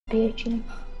bitch.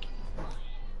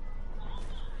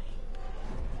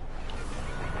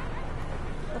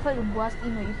 That's like the worst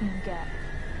emote you can get.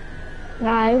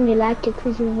 Nah, I only like it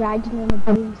because you're riding on a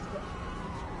broomstick.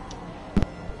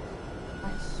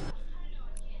 Nice.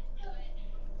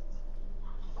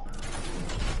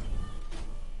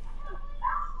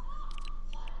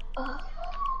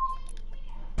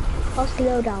 What's the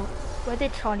loadout? Where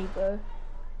did Charlie go?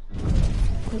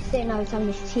 He's sitting outside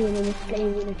his tea and then he's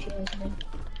playing with the chairs.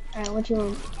 Alright, what do you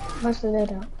want? What's the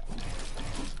loadout?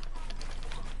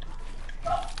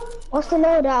 What's the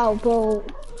loadout, bro?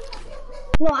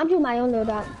 No, I'm doing my own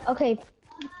loadout. Okay,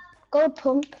 gold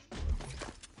pump.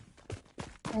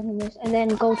 And then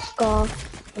gold scarf.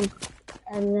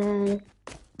 And then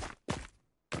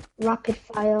rapid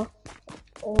fire.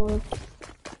 Or...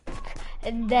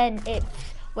 And then it's,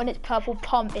 when it's purple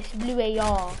pump, it's blue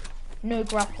AR. No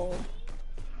grapple.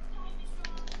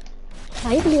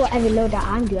 Now you can do whatever loadout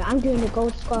I'm doing. I'm doing the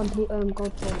gold scar and blue,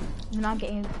 gold pump. And I'm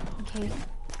getting, okay.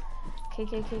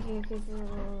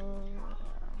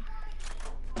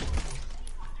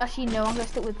 Actually, no, I'm gonna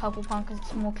stick with purple pump because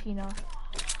it's more cleaner.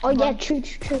 Oh yeah, true.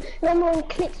 Remember when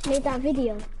Clips made that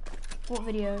video? What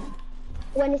video?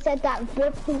 When he said that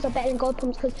blue pumps are better than gold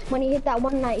pumps because when he hit that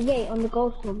 198 on the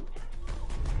gold pump.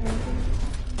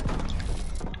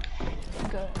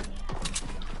 Go.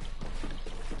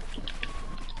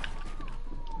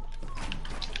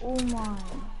 Oh my.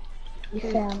 You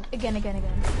fell. Again.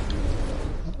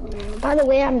 By the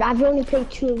way, I've only played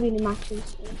 2 arena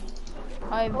matches.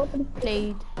 I've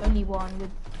played only one with,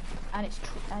 and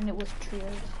it was trios.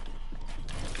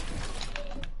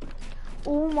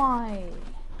 Oh my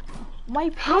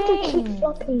ping! How do you keep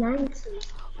flopping 90?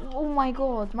 Oh my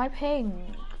god, my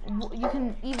ping! You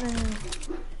can even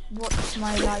watch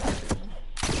my live stream.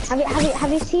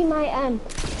 Have you seen my how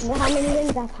many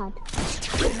wins I've had?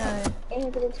 No.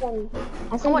 820.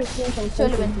 How much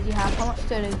solo wins did you have? How much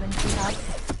solo wins did you have?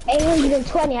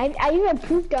 820. I even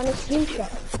proved it on a screenshot.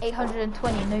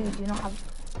 820. No, you do not have.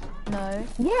 No.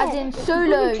 Yeah. As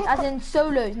in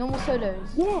solos. Normal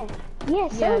solos. Yeah. Yeah.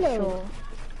 Solos. Yeah, sure.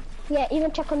 Yeah.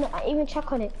 Even check on it. Even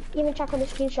check on the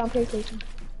screenshot on PlayStation.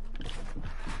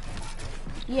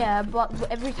 Yeah, but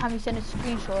every time you send a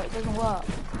screenshot, it doesn't work.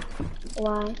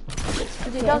 Why?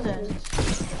 Because it doesn't.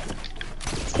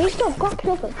 Can you stop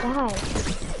grappling up at die?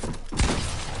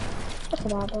 Look at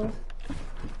that, bro.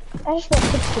 I just want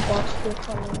 60 bots to be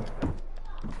funny.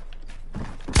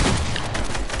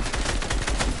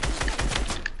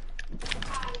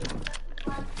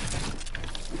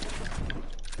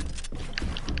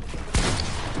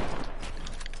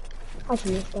 I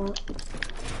can use that.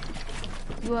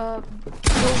 You were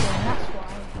building, that's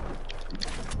why.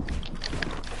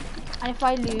 And if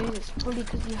I lose, it's probably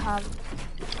because you have.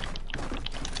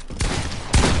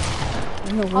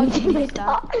 No, How did you miss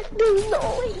that?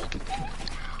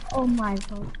 Oh my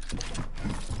god.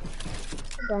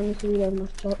 I need to reload my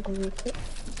shotgun real quick.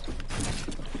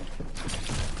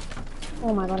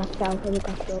 Oh my god, I fell really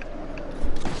got killed. I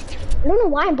don't know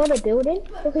why I'm bothered building,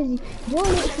 because you're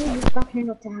literally just backing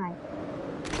up to high.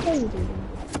 What are you doing?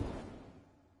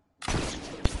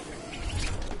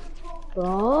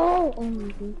 Bro, oh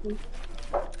my goodness.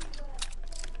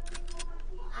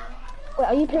 Wait,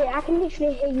 are you playing? I can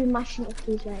literally hear you mashing up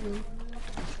keys right now.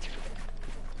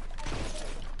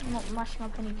 I'm not mashing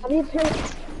up any.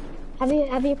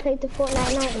 Have you played the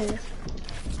Fortnite Nightmares?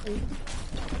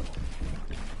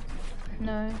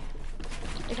 No.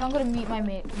 If I'm gonna mute my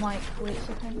mic, wait a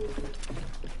second.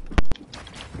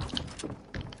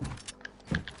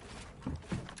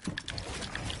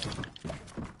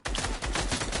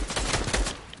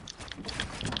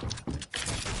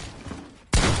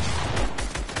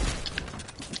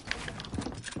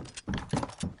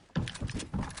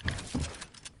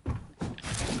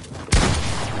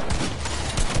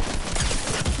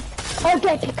 Oh,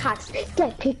 get pickaxe.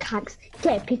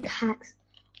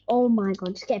 Oh my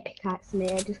god, just get pickaxe,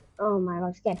 man. Oh my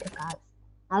god, just get pickaxe.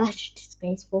 Now that's just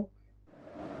disgraceful.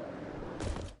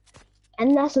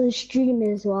 And that's on stream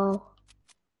as well.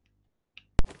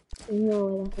 No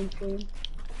way that's on stream.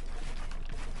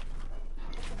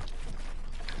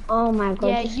 Oh my god.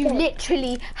 Yeah, you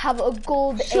literally have a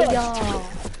gold AR.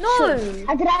 No!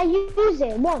 Did I use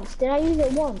it once? Yes! Did I use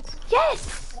it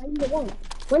once?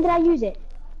 When did I use it?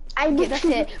 Yeah, that's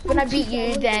it. When I beat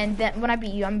you, then when I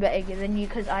beat you, I'm better than you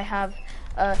because I have,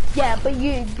 yeah. But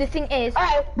the thing is.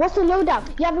 Alright, what's the loadout?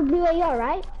 You have a blue AR,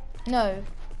 right? No,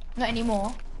 not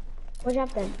anymore. What do you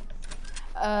have then?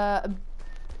 A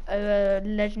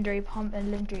legendary pump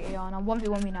and legendary AR. Now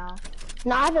 1v1 me now.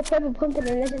 Now I have a purple pump and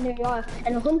a legendary rifle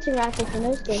and a hunting rifle for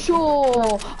no skin.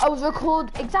 Sure. I was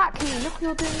exactly. Look what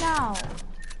you're doing now.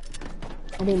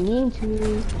 I didn't mean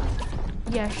to.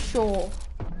 Yeah, sure.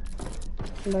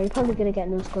 Bro, you're probably gonna get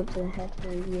no scope to the head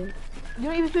for you.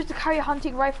 You're not even supposed to carry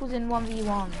hunting rifles in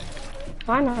 1v1.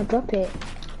 Why not drop it?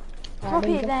 Drop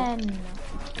it then.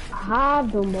 I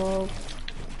have them all.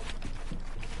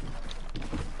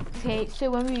 Okay, so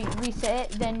when we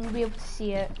reset it, then we'll be able to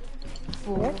see it.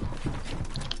 Full.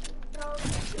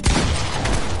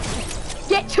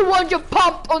 Get 200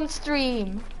 pumped on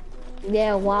stream.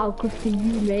 Yeah, wow, good for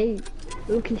you, mate.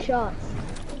 Lucky shots.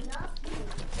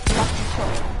 Lucky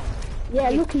shot. Yeah,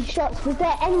 lucky shots. Was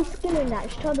there any skill in that?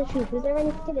 Just tell the truth. Was there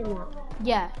any skill in that?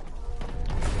 Yeah.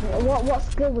 What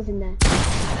skill was in there?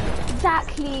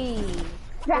 Exactly.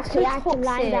 Exactly, I had to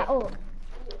line that up.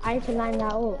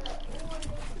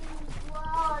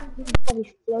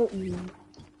 Probably floating.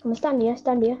 Come on, stand here.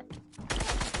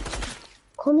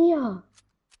 Come here.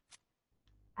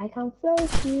 I can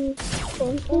float you.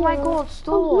 Come here. Oh my god,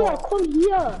 stop. Come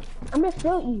here. I'm gonna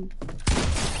float you.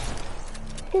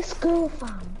 This girl,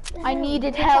 fam. I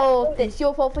needed help. It's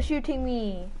your fault for shooting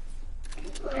me.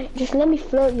 Just let me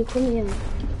float you. Come here.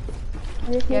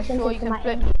 Yeah, sure, you can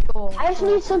float me. Sure. I just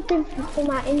need something for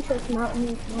my interest, not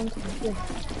me.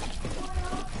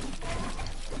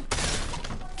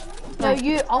 No,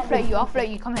 I'll float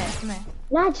you. Come here.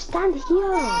 Nah, just stand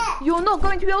here. You're not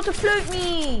going to be able to float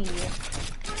me.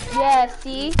 Yeah,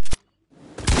 see?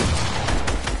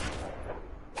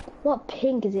 What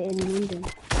pink is it in London?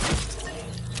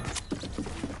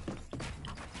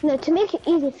 No, to make it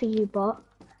easy for you, bot.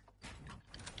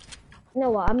 You know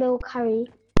what? I'm gonna carry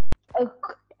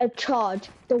a charge,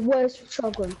 the worst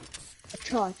shotgun. A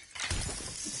charge.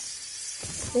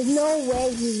 There's no way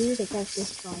you lose against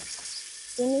this charge.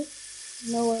 See me?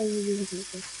 No way you lose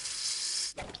against this.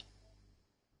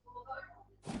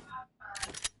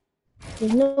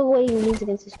 There's no way you lose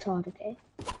against this charge, okay?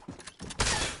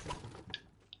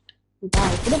 You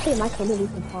die. If you don't play my card, we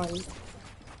can party.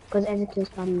 Because Ezekiel's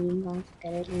family, guys,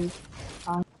 get it in.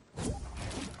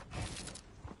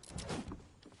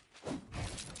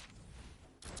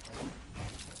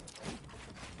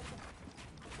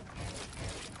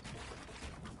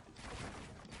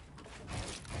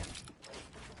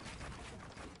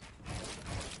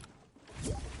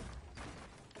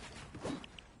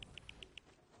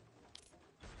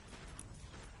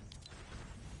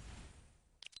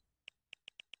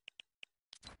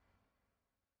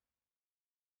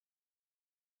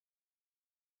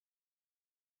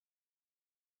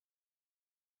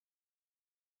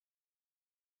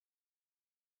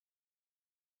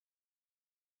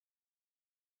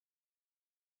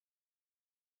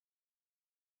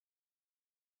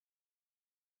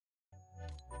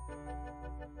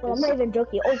 Well, I'm not even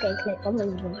joking. Okay, click. I'm not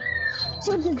even joking.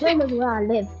 So the gym is where I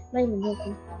live. I'm not even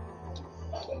joking.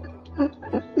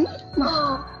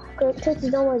 Touch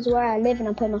the dome is where I live and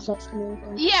I put my socks in there.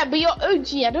 Yeah, but you're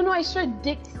OG. I don't know why you're so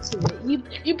addicted to it.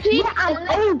 You played. Yeah, I'm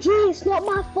OG. It's not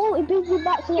my fault. It brings me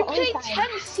back to You the played old time.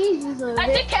 10 seasons of it.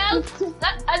 Ezekiel,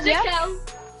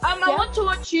 I want to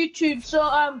watch YouTube. So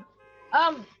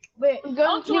wait,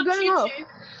 You're going off.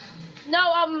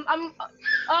 No,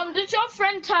 does your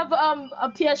friend have a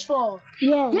PS4?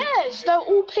 Yeah. Yes, they're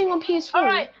all playing on PS4. All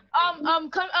right.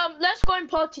 Let's go in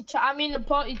party chat. I mean the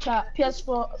party chat.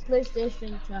 PS4,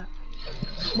 PlayStation chat.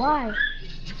 Why?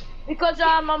 Because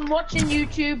I'm watching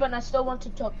YouTube and I still want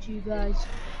to talk to you guys.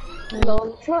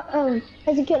 No.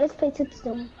 Ezekiel, let's play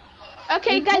Tipstone.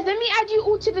 Okay, guys, let me add you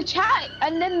all to the chat,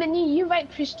 and then Minnie, you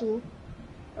invite Crystal.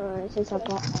 Alright, since I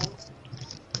got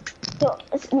So,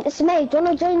 Smay, do you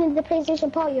wanna join in the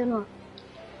PlayStation party or not?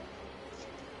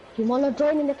 You wanna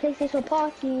join in the PlayStation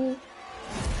party?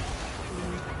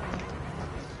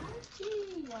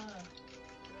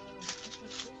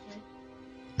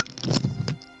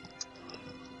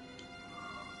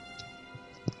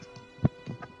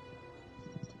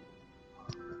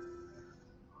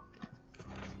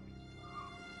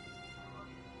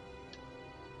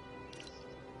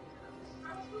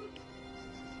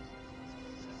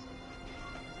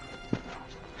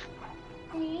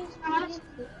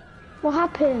 What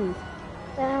happened?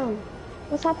 Damn.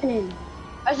 What's happening?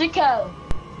 Ezekiel.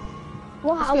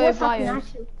 What's happening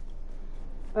actually?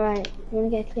 Alright, you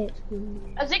wanna get clipped?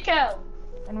 Ezekiel.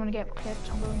 I don't want to get clipped.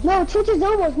 I'm going. No, Twitter's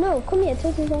almost. No, come here,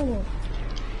 Twitter's almost.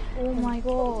 Oh my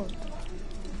god.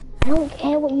 I don't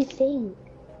care what you think.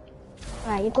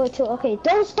 Alright, you go to. Okay,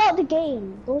 don't start the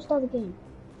game. Don't start the game.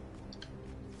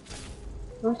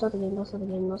 Don't start the game, don't start the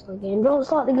game, don't start the game, don't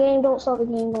start the game, don't start the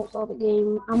game, don't start the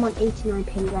game. I'm on 89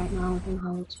 ping right now, I don't know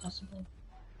how it's possible.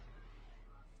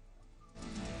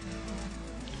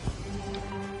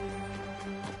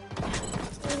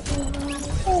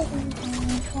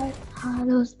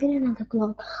 no, spin another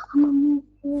globe. I'm gonna move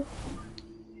you.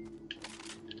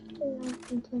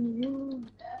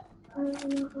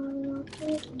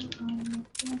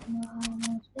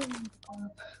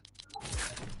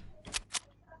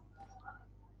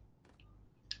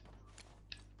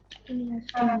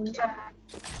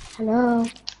 Hello.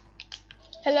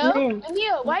 Hello? Man.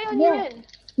 Anil, why aren't you Yeah. in?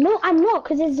 No, I'm not,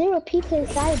 because there's 0 people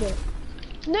inside it.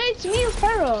 No, it's me and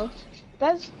Pharaoh.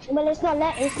 That's Well, it's not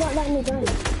letting me join.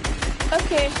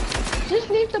 okay. Just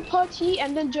leave the party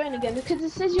and then join again because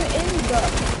it says you're in,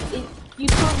 but you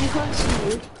can't see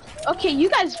you. Okay, you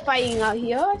guys fighting out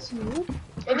here. I see you.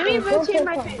 Wait, let me rotate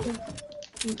my thing.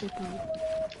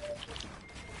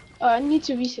 Oh, I need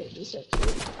to reset this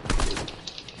actually.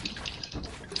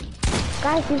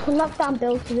 Guys, you can knock down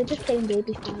builds because we're just playing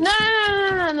baby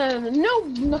style. No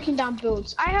knocking down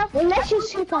builds. I have. Unless you're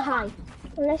super high.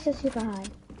 Unless you're super high.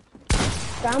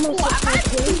 So I'm on Oh, I'm 600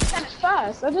 actually ping. kind of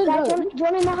fast. I don't Guys, know. do you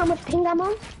want to know how much ping I'm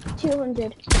on?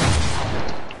 200.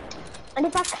 And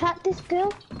if I crack this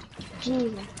girl,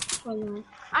 Jesus. Oh no.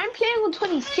 I'm playing on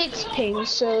 26 ping,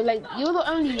 so like you're the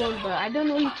only one, but I don't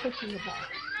know what you're talking about.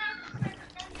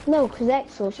 No, because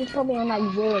Exo, she's probably on like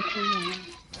 0 ping.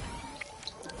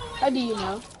 How do you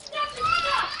know?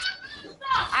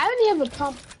 I only have a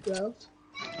pump, bro.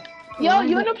 Yo,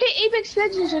 you wanna play Apex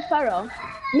Legends with Pharaoh?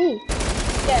 Me?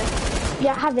 Yeah.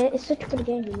 Yeah, I have it. It's such a good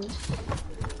game, you know.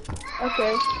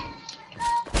 Okay.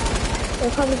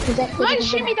 It'll probably because Exo. No,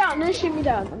 shoot me down. No, shoot me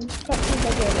down. I'm practicing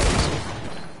my game.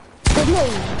 There's no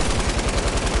one.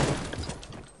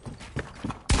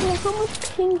 Yeah, how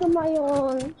much ping am I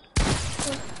on?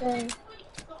 Okay.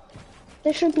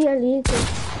 This should be illegal.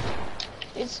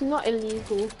 It's not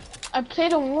illegal. I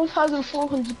played on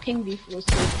 1,400 ping before,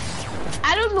 so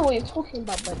I don't know what you're talking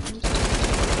about, buddy.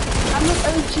 I'm an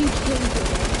OG ping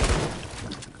player.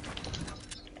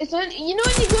 It's only, you know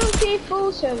when you go play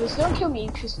full service, don't kill me,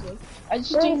 Crystal. I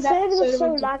just Bro, doing the that server is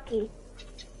so that- laggy.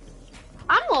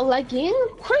 I'm not lagging.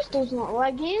 Crystal's not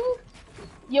lagging.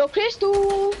 Yo,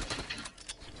 Crystal.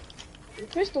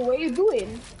 Crystal, what are you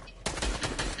doing?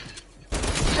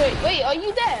 Wait, are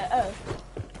you there? Oh.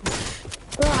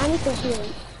 Bro, I need to heal.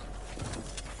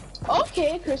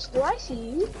 Okay, Crystal, I see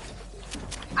you.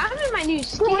 I'm in my new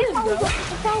skin, Bro, bro.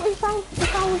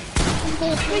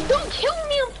 Wait, don't kill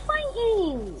me, I'm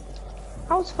fighting.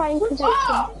 I was fighting What's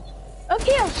protection. up?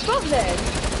 Okay, I'll stop then.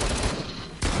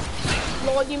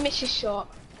 Lord, you missed your shot.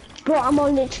 Bro, I'm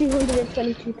on literally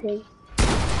 122 ping.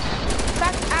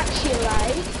 That's actually a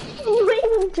lie. I'm not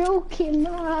even joking,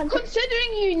 man.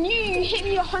 Considering you knew you hit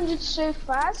me 100 so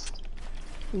fast.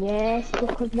 Yes,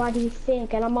 because why do you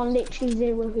think? And I'm on literally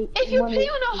 0 heat. If you play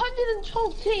on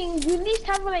 112 ping, you at least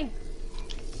have like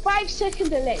 5-second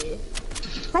delay.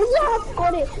 I have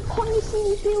got it. Can't you see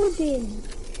me building?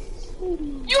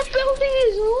 Your building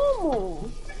is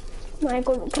normal. My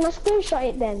God, can I screenshot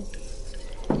it then?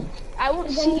 I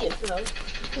won't see it though.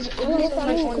 Yes,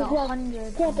 I mean, because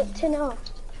 100. yeah, but turn it off.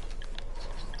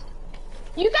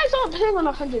 You guys aren't playing on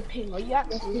 100 ping, are you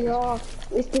actually? Yeah,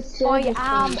 it's the I service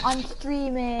am. thing. I'm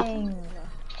streaming.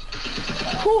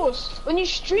 Of course, when you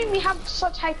stream, you have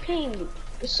such high ping.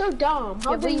 It's so dumb.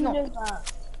 How Yeah, do but you he's know not.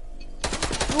 that?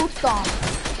 Roof storm.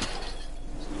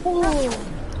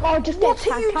 Oh, just What get are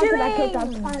tagged. you How did I get that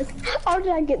doing? tag? How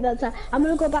did I get that tag? I'm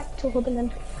gonna go back to hub and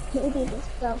then maybe this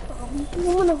stuff. I'm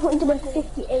on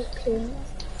 158 ping.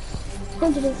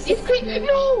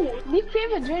 160. Leave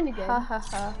Craven join again. Ha ha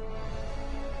ha.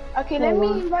 Okay, let me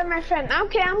invite my friend.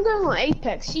 Okay, I'm going on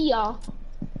Apex. See y'all.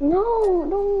 No.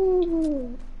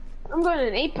 I'm going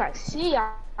on Apex. See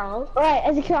y'all. Alright,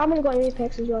 Ezekiel, I'm gonna go on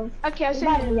Apex as well. Okay, I'll send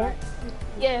Invite you me, that.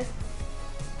 Yeah.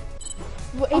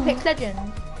 What, Apex Legends?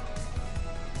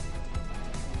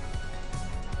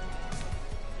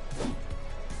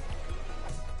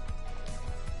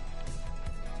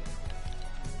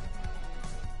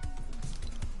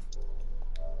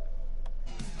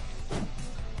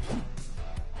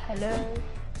 Hello.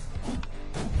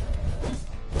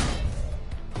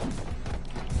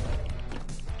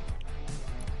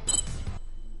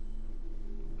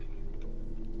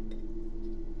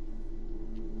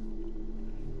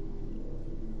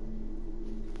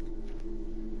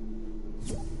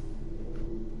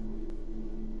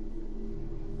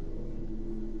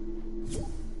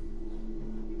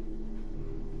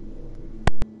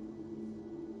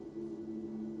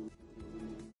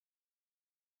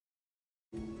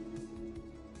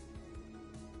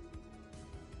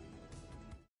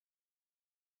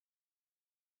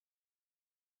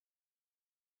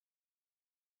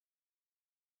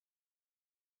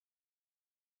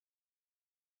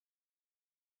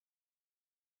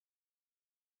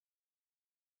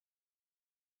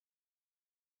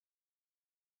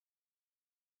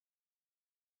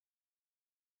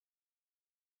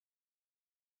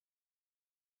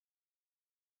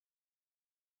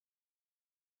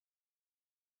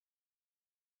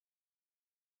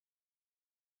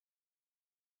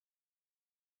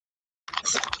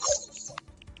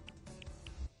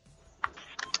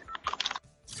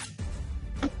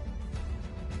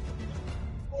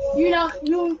 You know,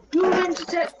 you meant to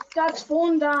take Dad's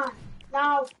spawn down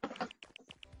now.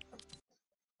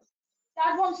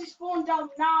 Dad wants his spawn down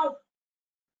now.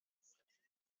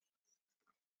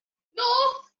 No,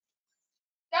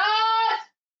 Dad.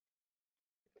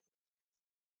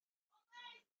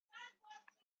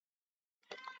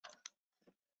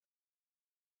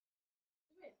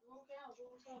 Wait, okay, I'll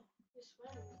go this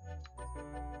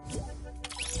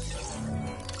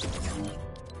way.